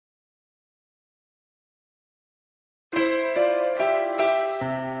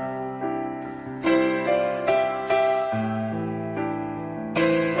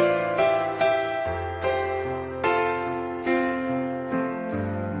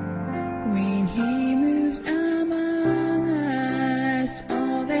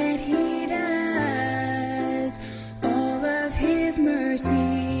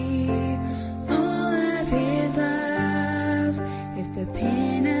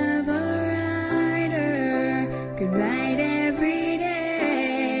right every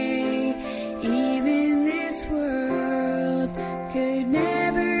day. Even this world could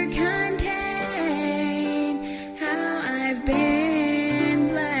never contain how I've been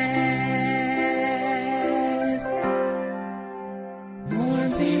blessed.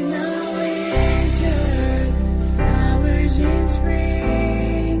 Warmth in the winter, flowers in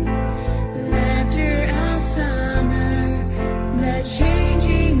spring, laughter of summer, the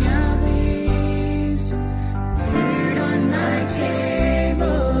changing of leaves, food on my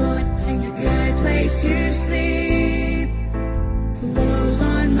table, and a good place to sleep, clothes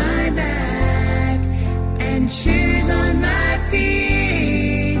on my back, and shoes on my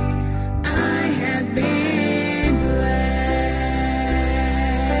feet. I have been blessed.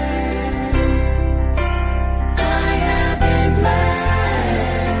 I have been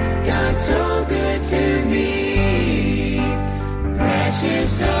blessed. God's so good to me.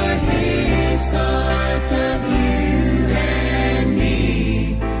 Precious are His thoughts of you and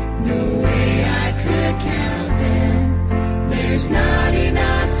me. No way I could count them. There's not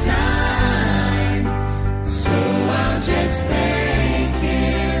enough time. So I'll just thank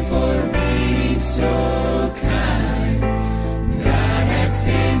Him for being so kind. God has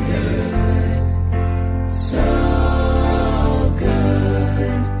been good, so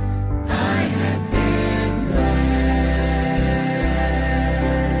good. I have been blessed.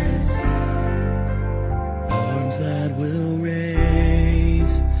 Arms that will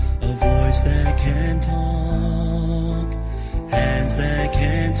raise, a voice that can talk, hands that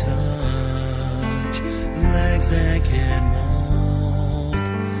can touch, legs that can walk,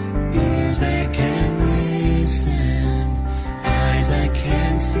 ears that can listen, eyes that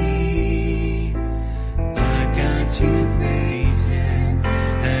can see. I've got to praise Him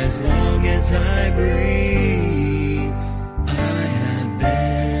as long as I breathe. I have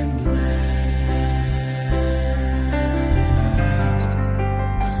been blessed.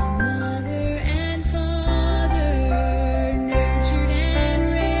 A mother and father, nurtured and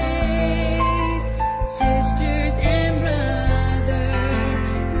raised, sisters and brother,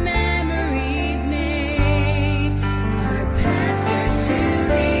 memories made, our pastor to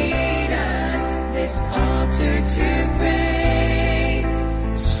lead us, this altar to pray,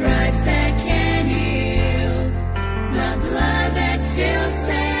 stripes that can heal, the blood that still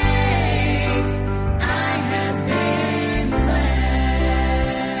saves. I have been blessed.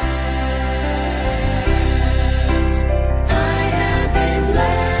 I have been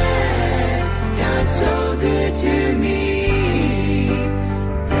blessed. God's so good to me.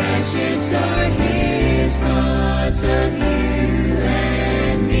 Precious are His thoughts of you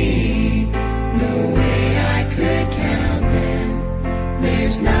and me. No way I could count them.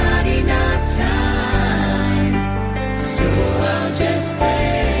 There's not enough time. So I'll just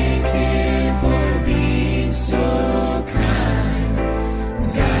thank Him for being so kind.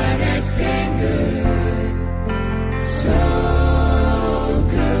 God has been good, so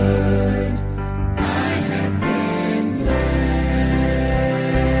good. I have been blessed.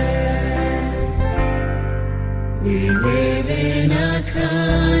 We live in a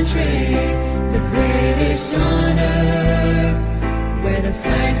country, the greatest on earth, where the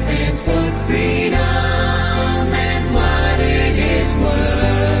flag stands for freedom and what it is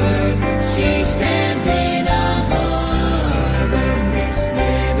worth. She stands in a harbor, Miss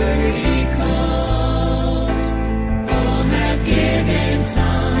Liberty calls. All have given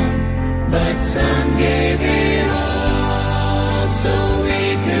some, but some gave it all, so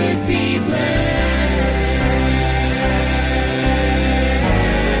we could be blessed.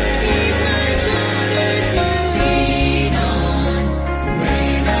 He's my shoulder to lean on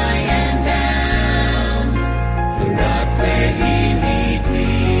when I am down.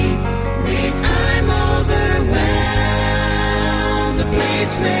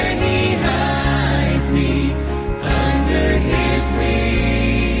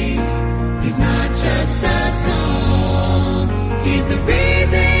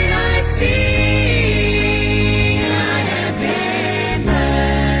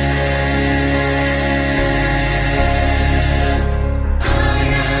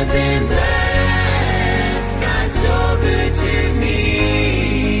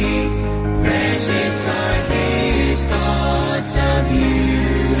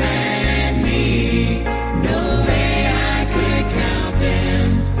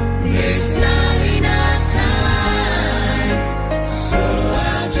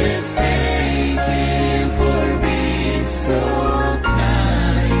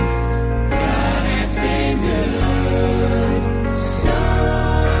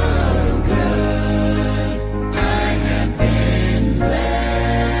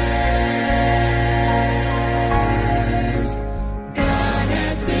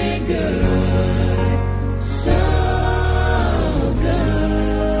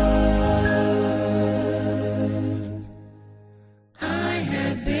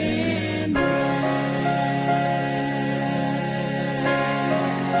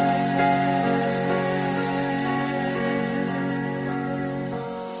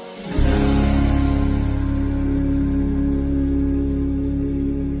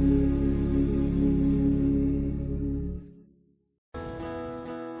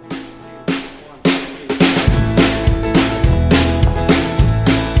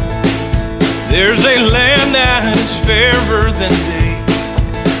 There's a land that is fairer than day,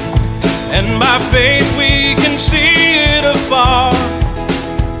 and by faith we can see it afar.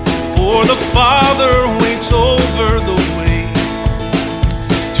 For the Father waits over the way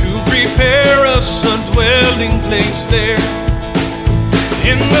to prepare us a dwelling place there.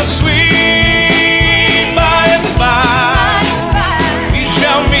 In the sweet by and by, we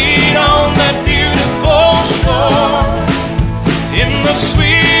shall meet on that beautiful shore. In the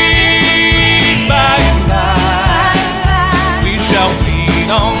sweet by and by, we shall meet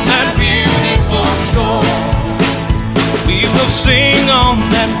on that beautiful shore. We will sing on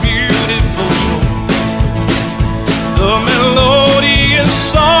that beautiful shore the melodious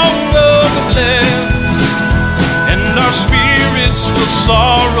song of the blessed, and our spirits will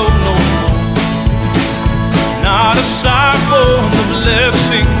sorrow no more, not a sigh for the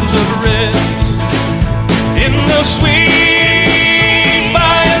blessings of rest. In the sweet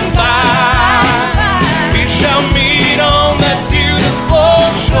by and by, we shall meet on that beautiful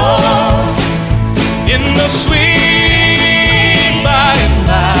shore. In the sweet by and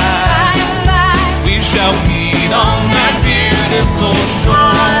by, we shall meet on that beautiful shore.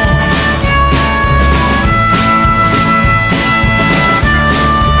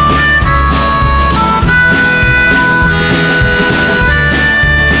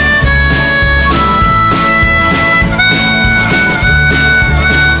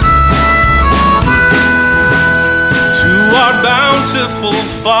 Bountiful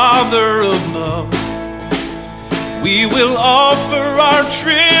Father of love, we will offer our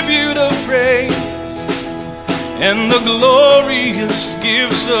tribute of praise and the glorious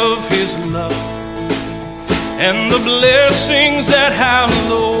gifts of His love and the blessings that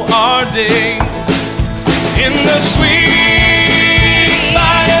hallow our days. In the sweet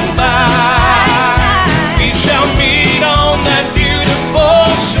by and by, we shall meet on that beautiful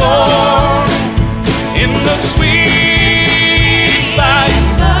shore. In the sweet by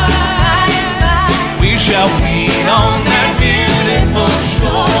and by, we shall meet on that beautiful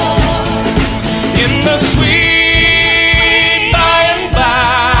shore. In the sweet by and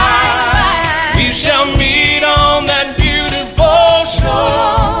by, we shall meet on that beautiful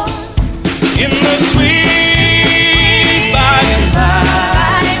shore. In the sweet by and by,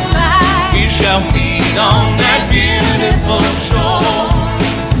 we shall meet on that beautiful shore.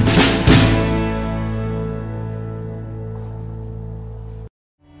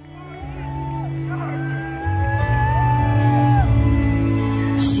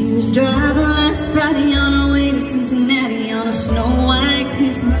 Driving last Friday on her way to Cincinnati on a snow-white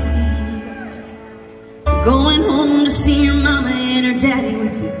Christmas Eve, going home to see her mama and her daddy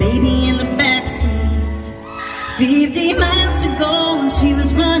with the baby in the backseat. 50 miles to go and she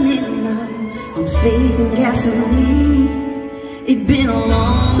was running low on faith and gasoline. It'd been a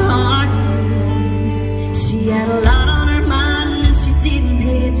long, hard year. She had a lot on her mind and she didn't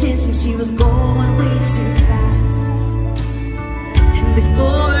pay attention. She was going way too fast.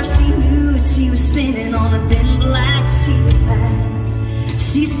 Before she knew it, she was spinning on a thin black sheet of glass.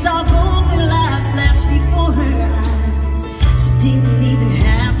 She saw both their lives flash before her eyes. She didn't even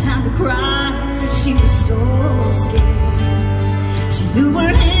have time to cry. She was so scared. She threw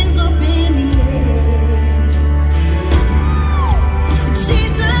her hands up in the air.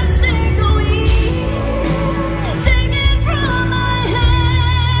 Jesus, take the wheel, take it from my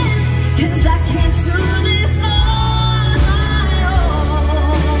hands, 'cause I can't do this on my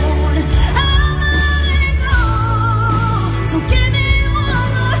own. I'm letting go, so give me one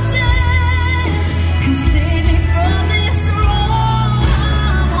more chance and save me from this road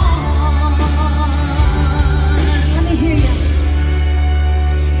I'm on. Let me hear you.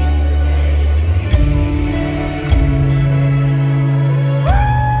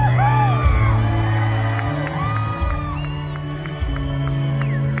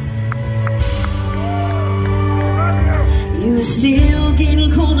 It was still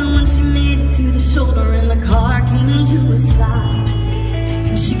getting colder when she made it to the shoulder and the car came to a stop.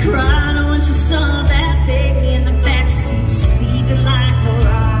 And she cried when she saw that baby in the backseat sleeping like a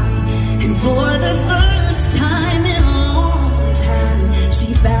rock. And for the first time in a long time, she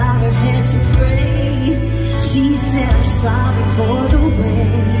bowed her head to pray. She said, I'm sorry for the way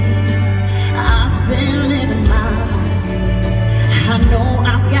I've been living my life. I know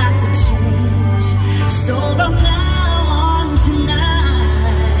I've got to change. So from now on tonight,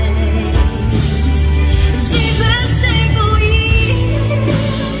 Jesus, take the wheel,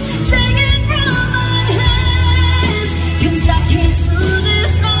 take it from my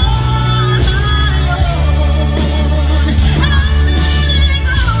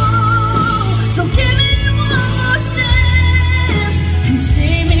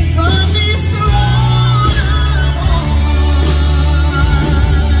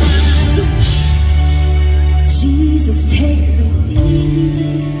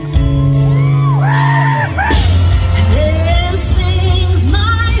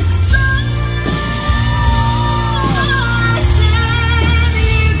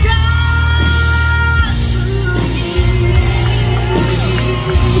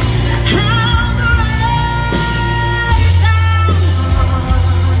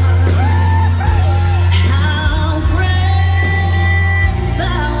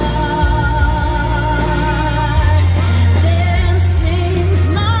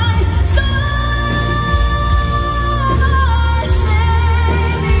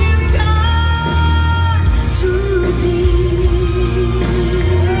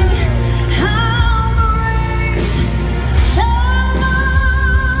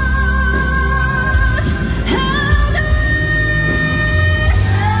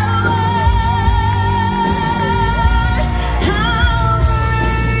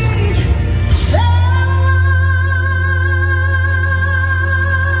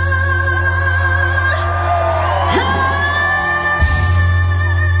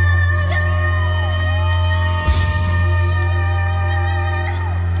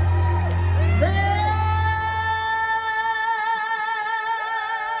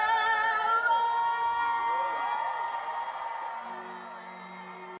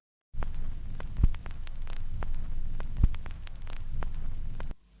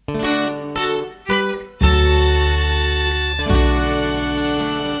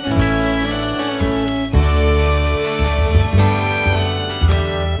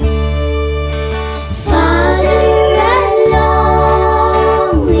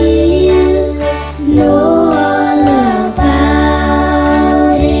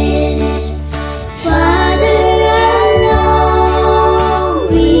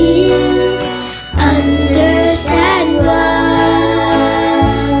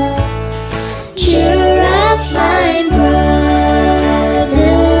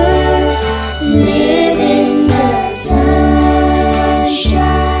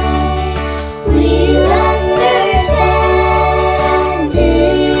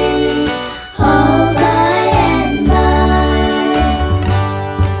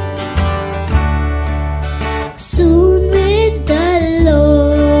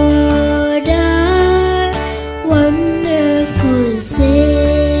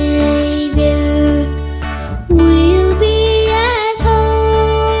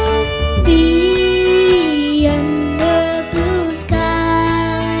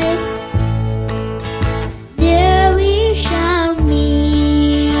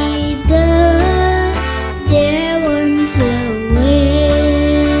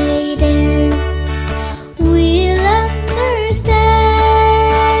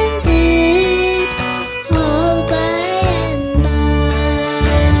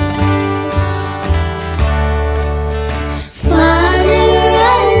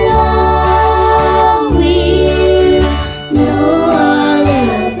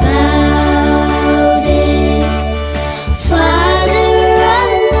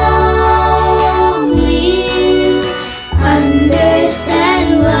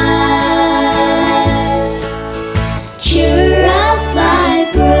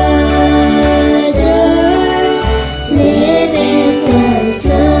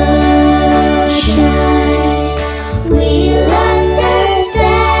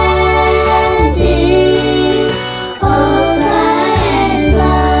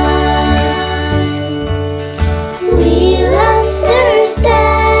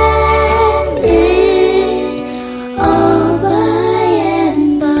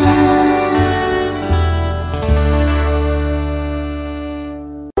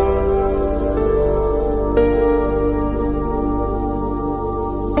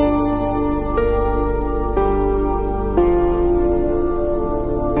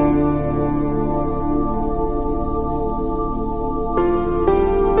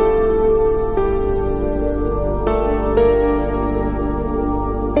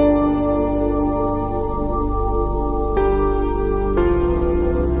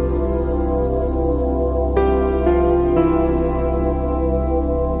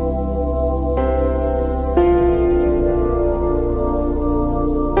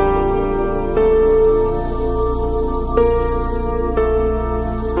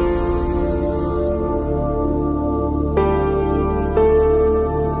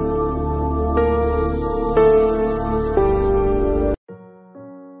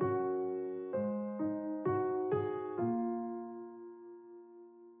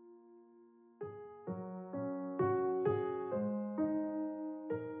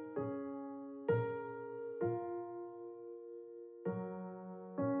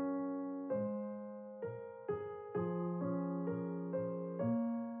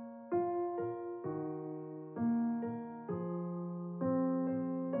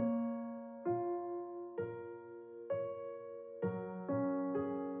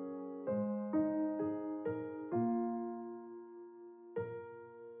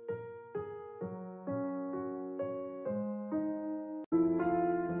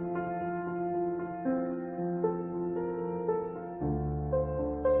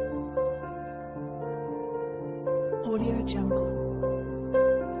Audio Jungle.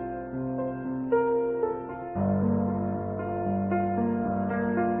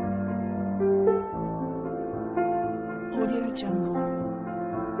 Audio Jungle.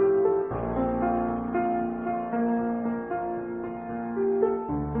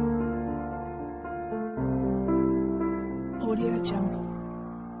 Audio Jungle.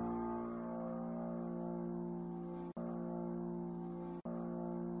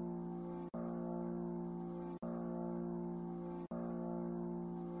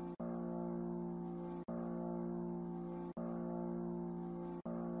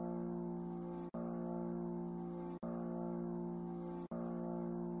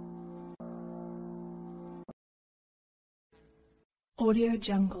 Audio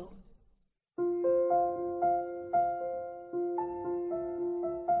Jungle.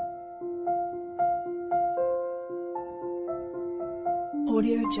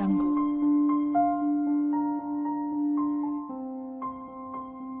 Audio Jungle.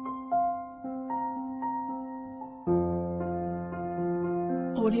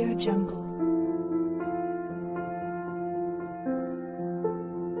 Audio Jungle.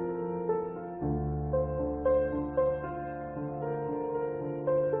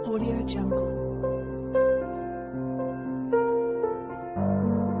 Audio Jungle.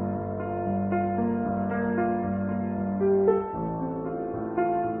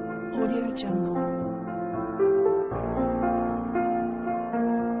 Audio Jungle.